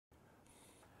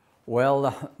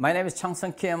Well, my name is Chang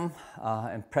Sung Kim.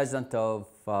 I'm president of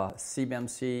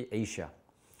CBMC Asia.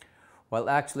 Well,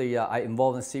 actually, I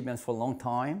involved in CBMC for a long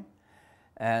time,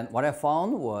 and what I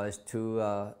found was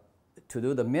to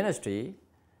do the ministry.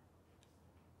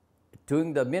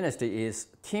 Doing the ministry is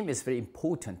team is very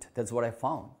important. That's what I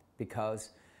found,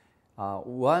 because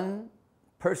one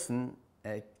person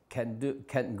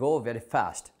can go very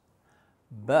fast,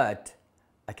 but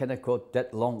I cannot go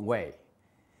that long way.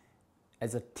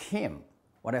 As a team,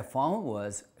 what I found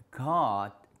was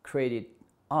God created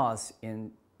us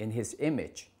in His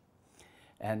image,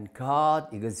 and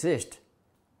God exists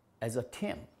as a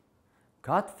team.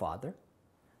 God Father,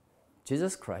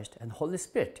 Jesus Christ, and Holy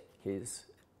Spirit. His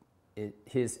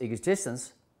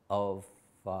existence of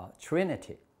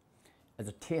Trinity as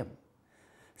a team.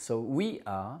 So we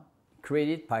are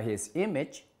created by His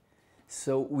image.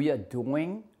 So we are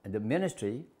doing the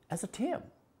ministry as a team.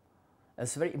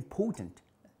 That's very important.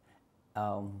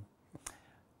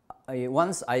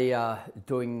 Once I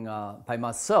doing by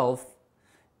myself,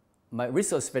 my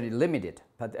resource is very limited.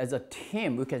 But as a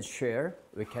team, we can share,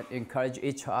 we can encourage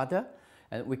each other,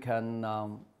 and we can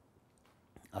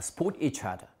support each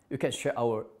other. We can share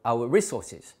our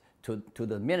resources to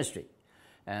the ministry,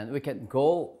 and we can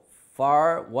go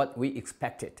far what we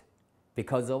expected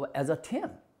because of as a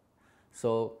team.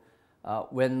 So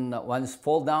when one's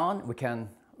fall down, we can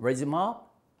raise them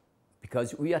up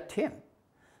because we are a team.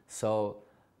 So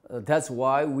that's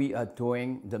why we are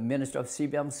doing the ministry of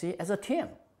CBMC as a team.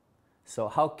 So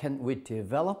how can we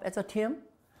develop as a team?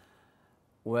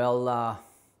 Well,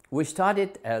 we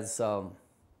started as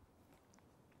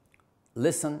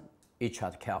listen each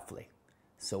other carefully.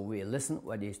 So we listen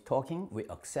what he's talking, we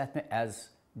accept it as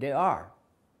they are.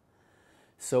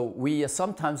 So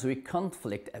sometimes we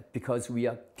conflict because we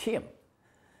are team.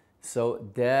 So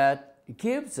that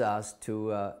gives us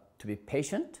to be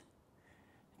patient,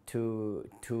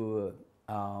 to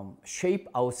shape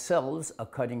ourselves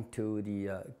according to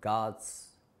the God's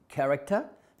character.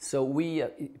 So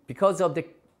because of the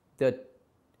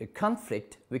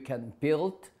conflict, we can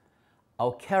build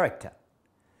our character.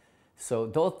 So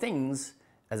those things,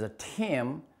 as a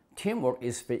team, teamwork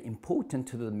is very important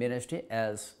to the ministry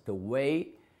as the way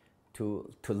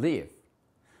to live.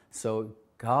 So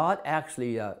God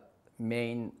actually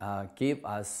gave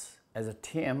us as a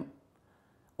team,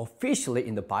 officially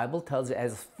in the Bible tells us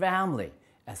as family.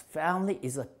 As family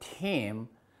is a team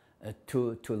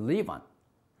to live on.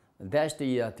 That's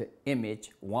the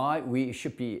image why we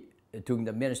should be doing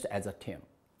the ministry as a team.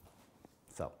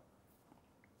 So.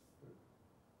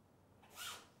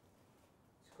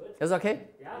 It's good. It's okay?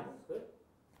 Yeah.